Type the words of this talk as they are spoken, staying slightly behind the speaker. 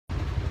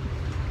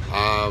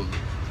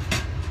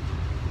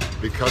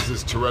because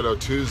it's Toretto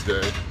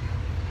Tuesday,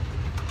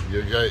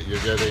 you're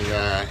getting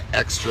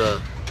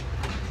extra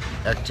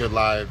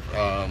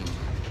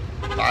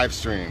live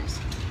streams,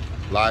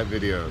 live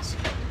videos.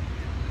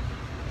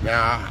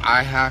 Now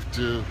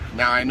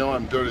I know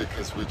I'm dirty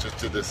because we just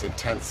did this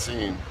intense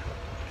scene,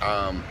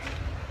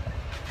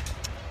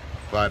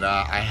 but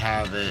I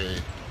have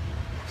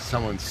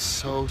someone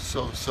so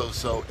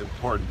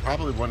important,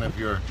 probably one of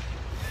your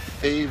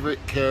favorite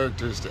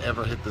characters to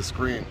ever hit the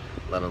screen,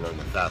 let alone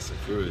the Fast and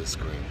Furious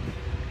screen.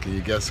 Can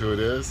you guess who it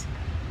is?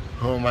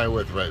 Who am I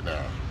with right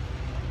now?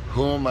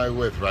 Who am I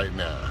with right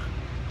now?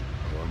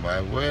 Who am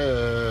I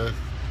with?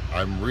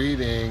 I'm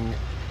reading.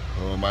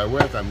 Who am I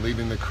with? I'm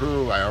leading the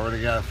crew. I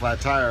already got a flat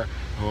tire.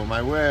 Who am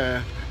I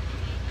with?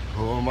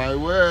 Who am I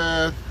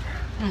with?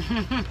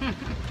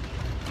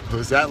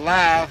 Who's that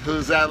laugh?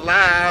 Who's that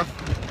laugh?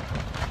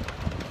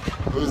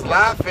 Who's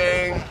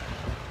laughing?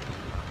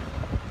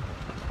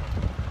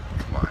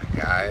 Come on,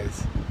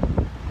 guys.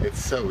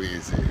 It's so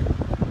easy.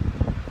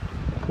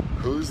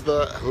 Who's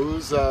the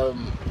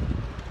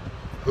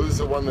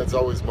one that's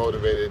always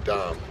motivated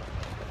Dom?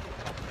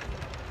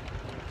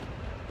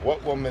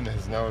 What woman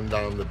has known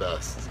Dom the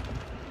best?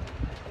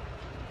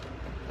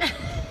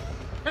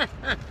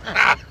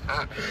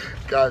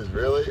 Guys,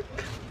 really?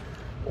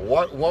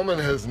 What woman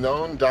has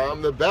known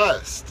Dom the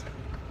best?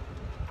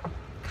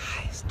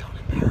 Guys, don't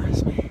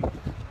embarrass me.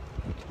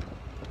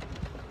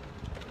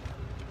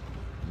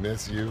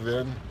 Miss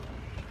Yuvin?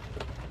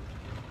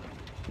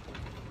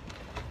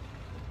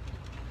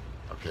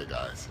 Okay,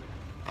 guys.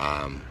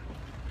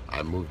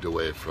 I moved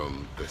away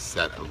from the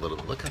set a little.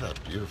 Look at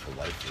that beautiful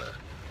light flare.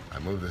 I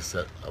moved the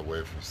set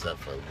away from set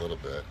for a little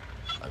bit.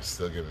 I'm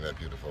still getting that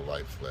beautiful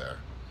light flare.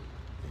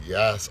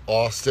 Yes,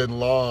 Austin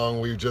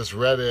Long, we just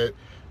read it.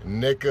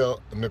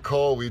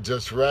 Nicole, we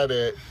just read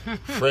it.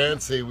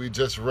 Francie, we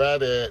just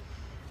read it.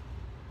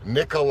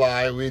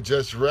 Nikolai, we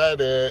just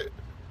read it.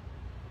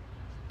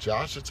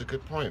 Josh, it's a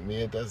good point.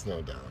 Mia does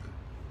know Dom.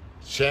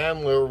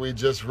 Chandler, we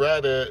just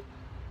read it.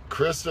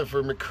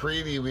 Christopher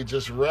McCready, we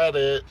just read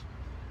it.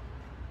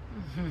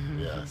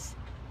 Yes,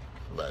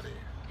 Letty.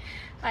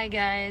 Hi,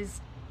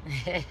 guys.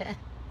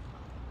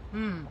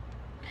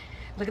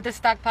 Look at the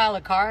stockpile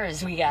of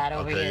cars we got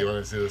over here. Okay, you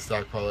want to see the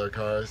stockpile of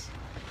cars?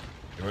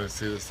 You want to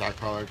see the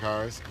stockpile of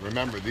cars?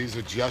 Remember, these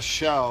are just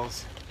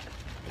shells.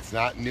 It's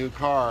not new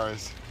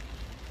cars.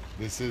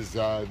 This is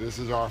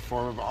our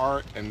form of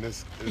art, and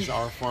this is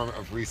our form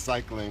of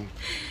recycling.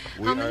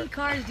 How many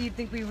cars do you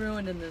think we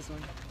ruined in this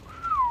one?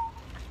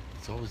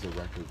 It's always a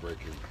record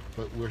breaking,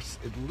 but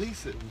at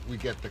least we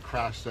get the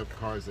crashed up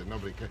cars that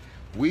nobody can.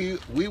 We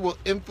will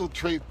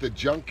infiltrate the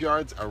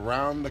junkyards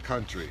around the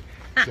country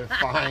to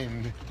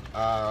find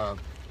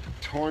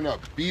torn up,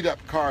 beat up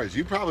cars.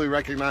 You probably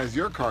recognize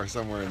your car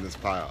somewhere in this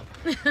pile.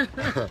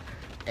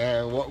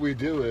 And what we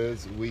do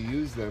is we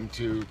use them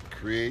to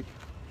create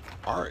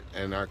art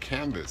and our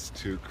canvas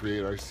to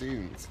create our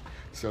scenes,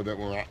 so that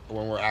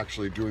when we're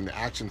actually doing the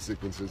action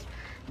sequences,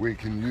 we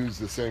can use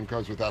the same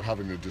cars without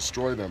having to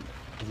destroy them,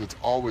 because it's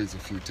always a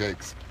few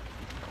takes.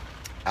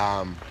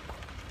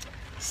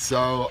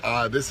 So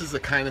this is a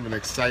kind of an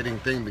exciting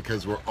thing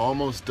because we're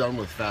almost done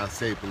with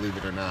Fast 8, believe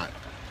it or not.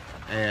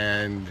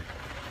 And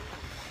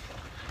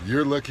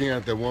you're looking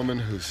at the woman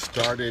who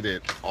started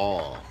it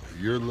all.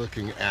 You're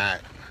looking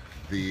at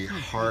the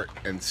heart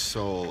and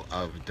soul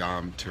of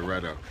Dom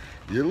Toretto.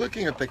 You're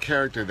looking at the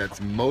character that's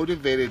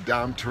motivated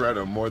Dom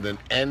Toretto more than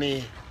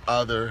any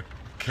other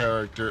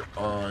character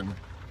on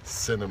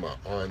cinema,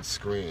 on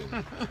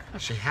screen.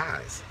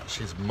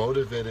 She's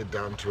motivated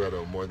Dom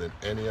Toretto more than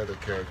any other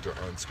character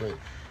on screen.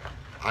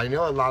 I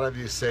know a lot of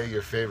you say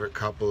your favorite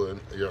couple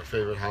and your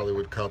favorite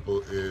Hollywood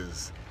couple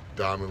is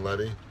Dom and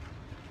Letty.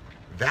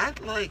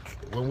 That, like,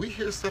 when we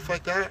hear stuff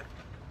like that,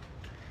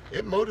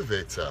 it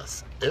motivates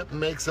us. It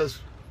makes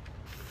us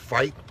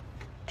fight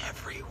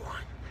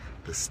everyone.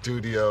 The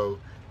studio,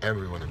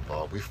 everyone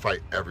involved. We fight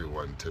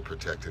everyone to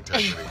protect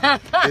integrity.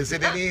 Is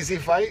it an easy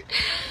fight?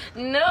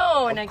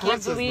 No, and I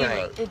can't believe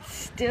it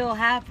still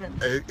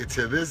happens.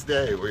 To this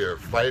day, we are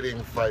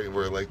fighting.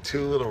 We're like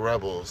two little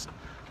rebels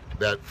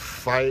that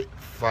fight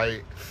for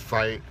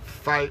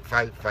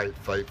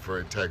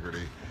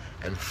integrity,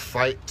 and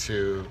fight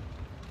to,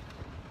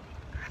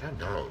 I don't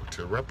know,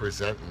 to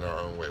represent in our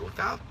own way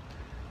without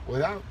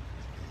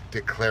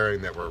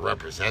declaring that we're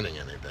representing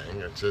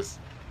anything. It's just,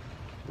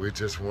 we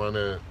just want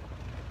to,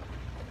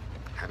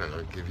 I don't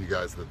know, give you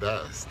guys the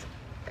best.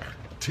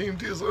 Team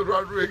Diesel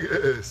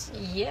Rodriguez.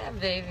 Yeah,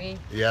 baby.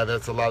 Yeah,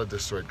 that's a lot of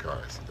destroyed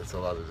cars. That's a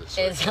lot of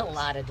destroyed cars. It's a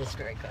lot of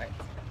destroyed cars.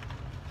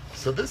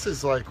 So this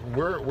is like,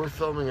 we're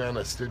filming on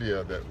a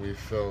studio that we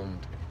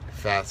filmed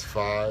Fast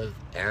 5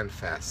 and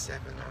Fast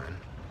 7 on.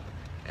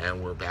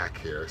 And we're back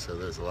here, so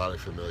there's a lot of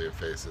familiar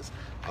faces.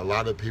 A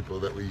lot of people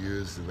that we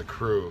used in the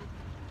crew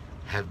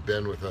have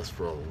been with us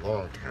for a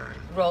long time.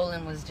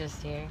 Roland was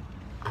just here.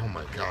 Oh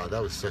my God,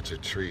 that was such a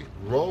treat.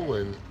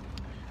 Roland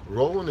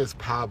is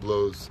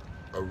Pablo's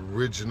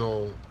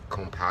original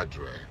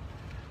compadre.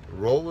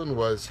 Roland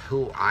was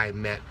who I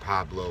met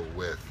Pablo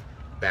with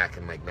back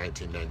in like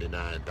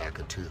 1999, back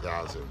in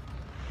 2000.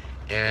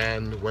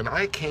 And when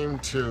I came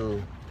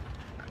to,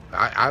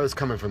 I was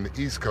coming from the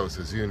East Coast,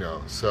 as you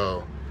know,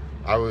 so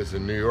I was a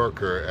New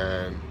Yorker,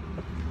 and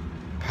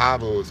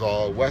Pablo was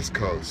all West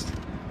Coast.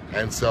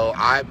 And so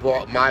I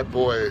brought my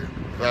boy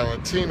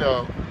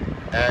Valentino,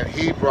 and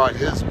he brought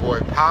his boy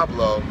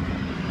Pablo,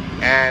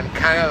 and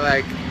kind of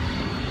like,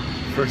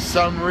 for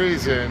some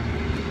reason,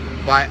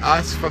 by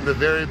us from the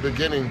very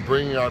beginning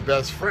bringing our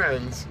best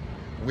friends,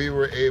 we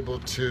were able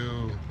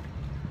to,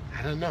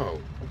 I don't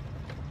know,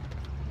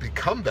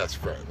 become best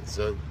friends.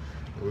 So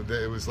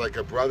it was like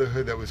a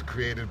brotherhood that was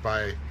created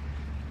by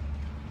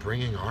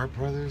bringing our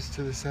brothers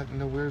to the set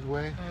in a weird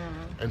way.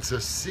 Mm-hmm. And so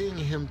seeing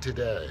him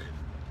today,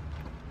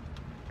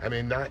 I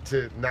mean, not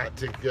to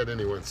get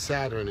anyone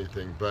sad or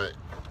anything, but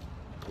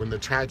when the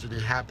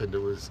tragedy happened, it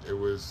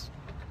was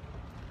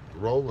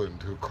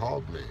Roland who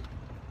called me,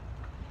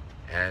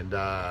 and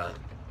that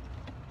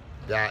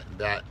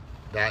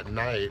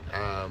night,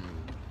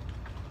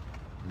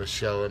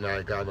 Michelle and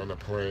I got on a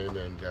plane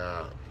and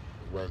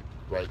went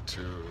right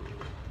to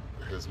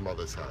his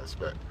mother's house.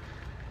 But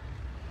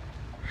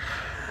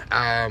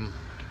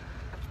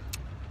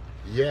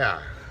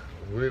yeah,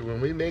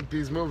 when we make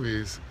these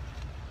movies,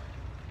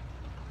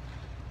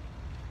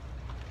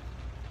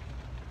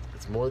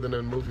 it's more than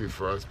a movie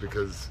for us,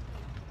 because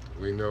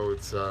we know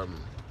it's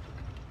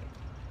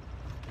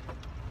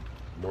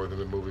more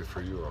than a movie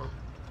for you all.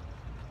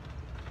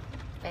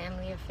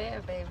 Family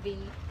affair, baby.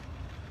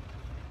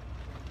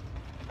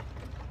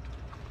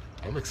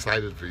 I'm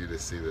excited for you to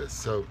see this.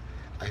 So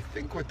I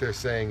think what they're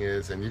saying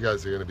is, and you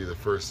guys are going to be the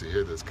first to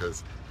hear this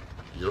because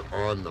you're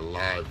on the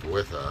live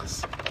with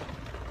us,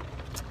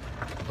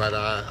 but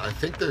I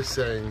think they're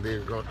saying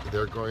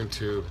they're going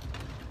to,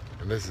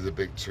 and this is a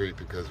big treat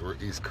because we're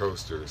East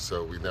Coasters,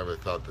 so we never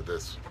thought that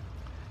this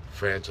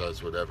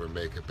franchise would ever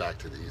make it back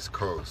to the East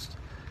Coast.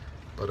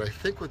 But I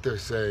think what they're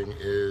saying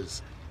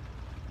is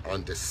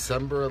on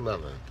December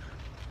 11th,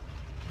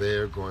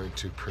 they're going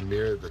to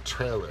premiere the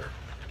trailer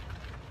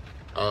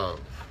of,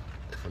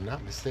 if I'm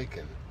not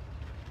mistaken,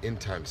 in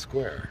Times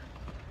Square,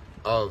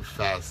 of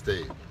Fast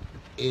 8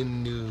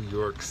 in New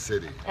York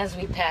City. As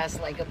we pass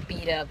like a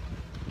beat up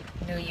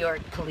New York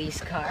police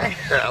car.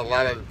 A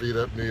lot of beat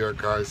up New York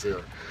cars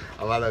here.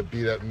 A lot of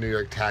beat up New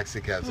York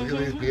taxi cabs. Look at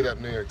these beat up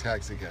New York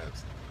taxi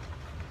cabs.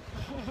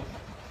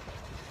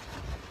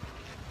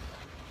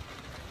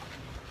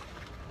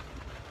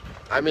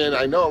 I mean,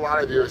 I know a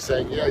lot of you are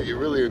saying, yeah, you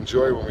really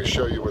enjoy when we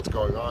show you what's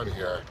going on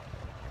here.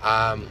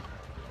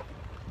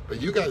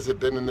 But you guys have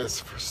been in this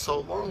for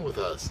so long with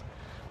us.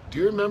 Do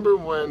you remember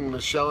when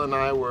Michelle and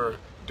I were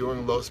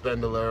doing Los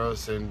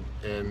Bandoleros in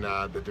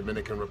the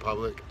Dominican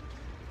Republic?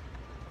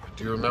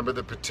 Do you remember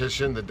the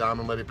petition, the Dom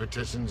and Letty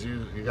petitions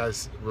you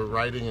guys were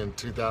writing in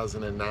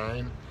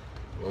 2009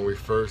 when we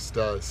first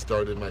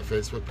started my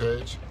Facebook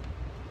page?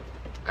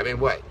 I mean,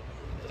 what?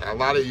 A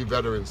lot of you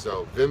veterans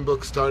know.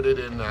 Vinbook started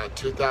in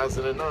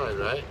 2009,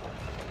 right?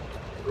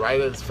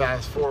 Right as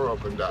Fast 4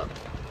 opened up.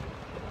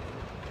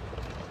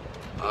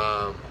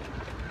 Let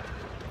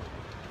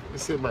me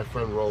see if my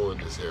friend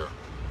Roland is here.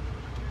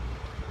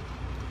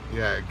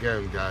 Yeah,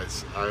 again,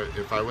 guys,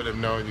 if I would have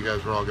known you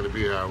guys were all going to be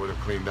here, I would have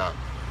cleaned up.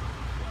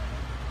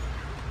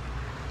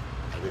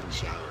 I didn't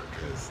shower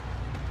because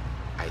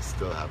I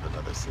still have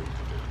another scene to do,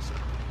 so.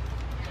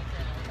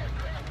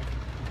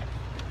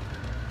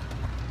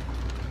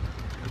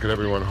 Look at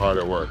everyone hard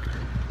at work.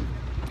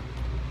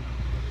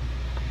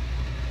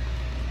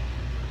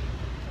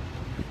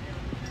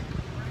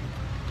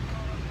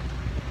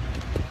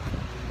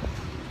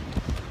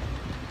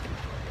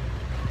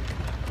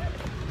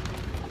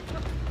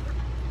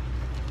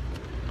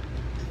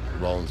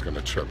 Roland's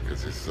gonna trip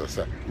because he's so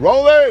sad.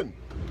 Roland!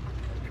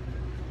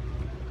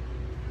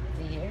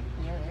 Is he here?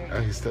 Yeah, Oh,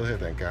 he's still here,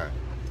 thank God.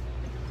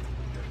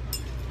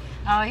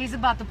 Oh, he's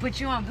about to put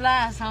you on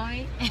blast,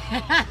 homie.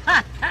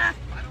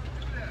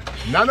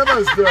 None of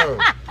us do.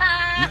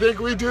 You think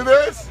we do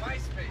this?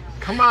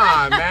 Come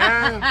on,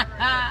 man.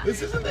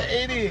 This isn't the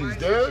 80s,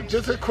 dude.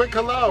 Just a quick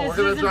hello. This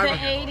isn't the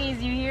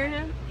 80s, you hear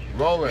him?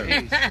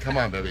 Roland. Come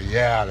on, baby.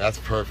 Yeah, that's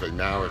perfect.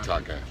 Now we're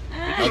talking.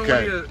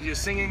 Okay. Your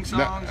singing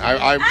songs?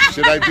 No,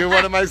 should I do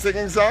one of my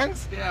singing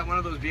songs? Yeah, one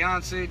of those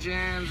Beyonce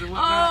jams or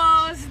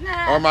whatnot. Oh,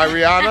 snap. Or my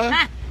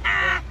Rihanna?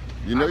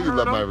 You know you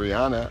love my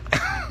Rihanna.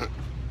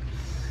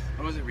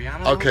 Oh, was it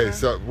Rihanna? Okay,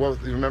 so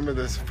you remember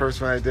this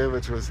first one I did,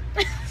 which was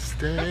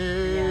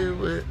Stay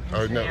with...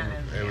 Oh, no,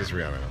 it was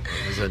Rihanna.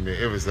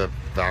 It was a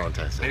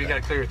Valentine's Day. Maybe you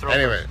gotta clear your throat.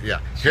 Anyway, yeah.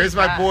 Here's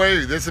my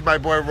boy. This is my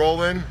boy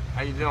Roland.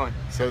 How you doing?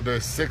 So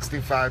there's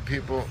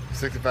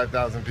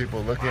 65,000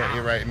 people looking at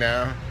you right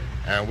now.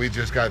 And we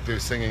just got through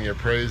singing your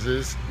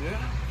praises.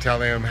 Yeah.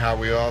 Telling them how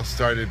we all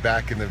started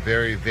back in the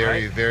very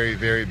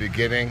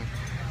beginning.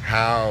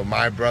 How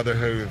my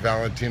brotherhood with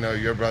Valentino,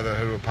 your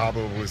brotherhood with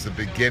Pablo was the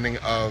beginning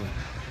of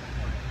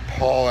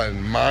Paul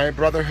and my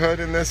brotherhood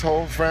in this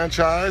whole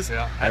franchise.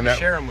 Yeah, I had to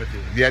share them with you.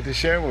 You had to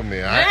share them with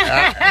me. I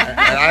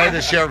had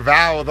to share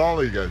Val with all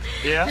of you guys.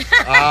 Yeah.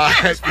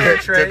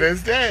 To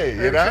this day,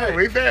 you know,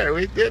 we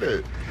did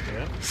it.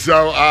 Yeah.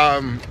 So,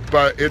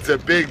 but it's a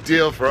big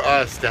deal for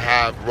us to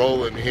have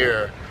Roland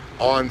here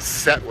on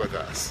set with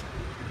us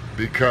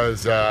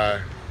because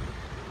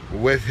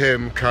with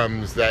him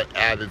comes that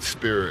added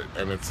spirit,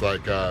 and it's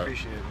like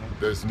Appreciate it,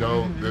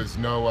 man. there's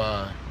no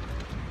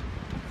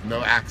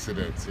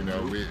accidents. You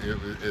know,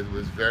 it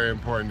was very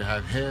important to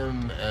have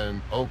him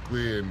and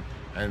Oakley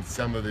and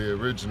some of the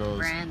originals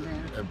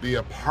Brandon. be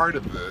a part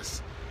of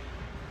this.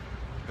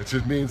 It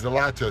just means a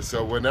lot to us.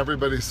 So when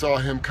everybody saw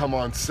him come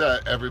on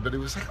set, everybody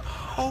was like,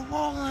 "Oh,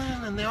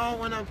 Roland!" And they all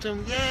went up to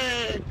him,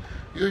 "Yay,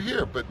 you're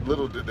here!" But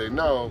little did they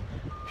know,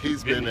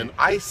 he's been in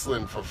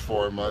Iceland for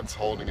 4 months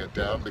holding it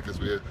down because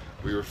we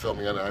were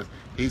filming on ice.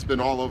 He's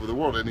been all over the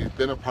world, and he's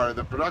been a part of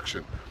the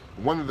production.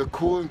 One of the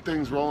cooling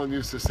things Roland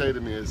used to say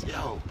to me is,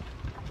 "Yo,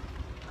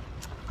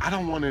 I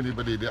don't want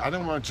anybody to, I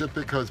don't want, just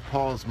because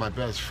Paul's my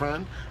best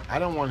friend, I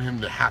don't want him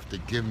to have to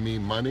give me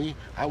money.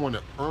 I want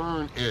to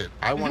earn it.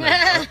 I want to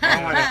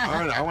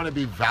earn it. I want to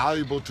be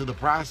valuable to the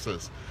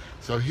process."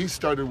 So he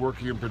started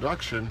working in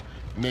production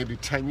maybe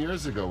 10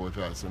 years ago with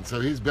us. And so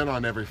he's been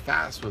on every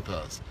fast with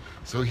us.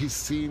 So he's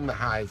seen the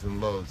highs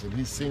and lows, and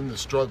he's seen the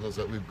struggles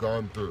that we've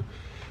gone through.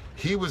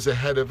 He was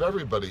ahead of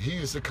everybody. He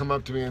used to come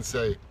up to me and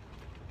say,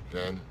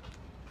 "Ben,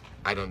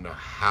 I don't know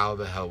how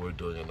the hell we're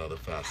doing another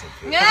Fast and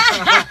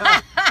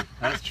Furious."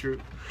 That's true.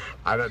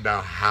 I don't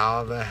know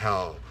how the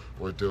hell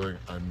we're doing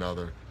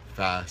another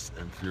Fast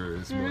and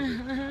Furious movie.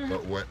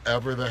 But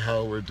whatever the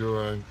hell we're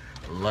doing,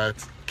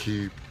 let's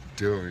keep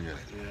doing it.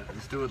 Yeah,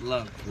 let's do it with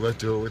love. Let's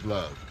do it with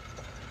love.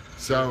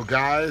 So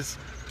guys,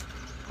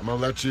 I'm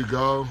gonna let you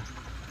go.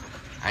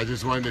 I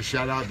just wanted to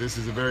shout out, this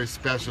is a very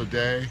special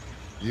day.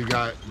 You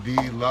got the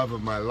love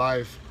of my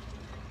life,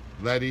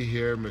 Letty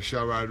here,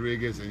 Michelle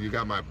Rodriguez, and you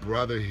got my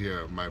brother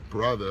here,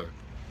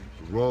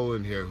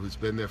 Roland here, who's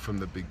been there from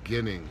the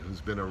beginning, who's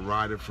been a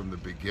rider from the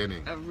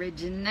beginning.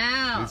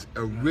 Original. It's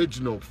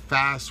original,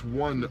 Fast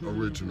One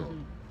original.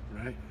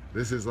 Right?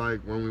 This is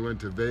like when we went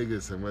to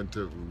Vegas and went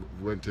to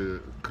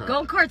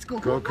Go-kart school.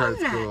 Who Go-kart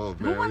won that? school,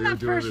 Who man. won We were that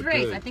doing first it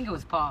race? big. I think it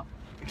was Paul.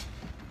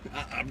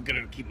 I'm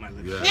gonna keep my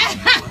lips shut.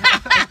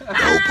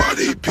 Yeah.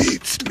 Nobody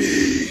beats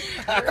me.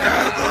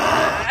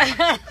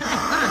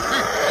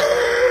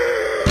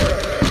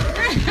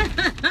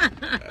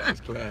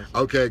 That's class.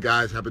 Okay,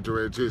 guys, happy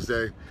Tour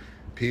Tuesday.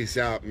 Peace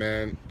out,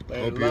 man.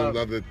 Hey, Hope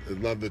love. you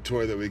love the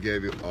tour that we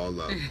gave you. All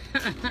love.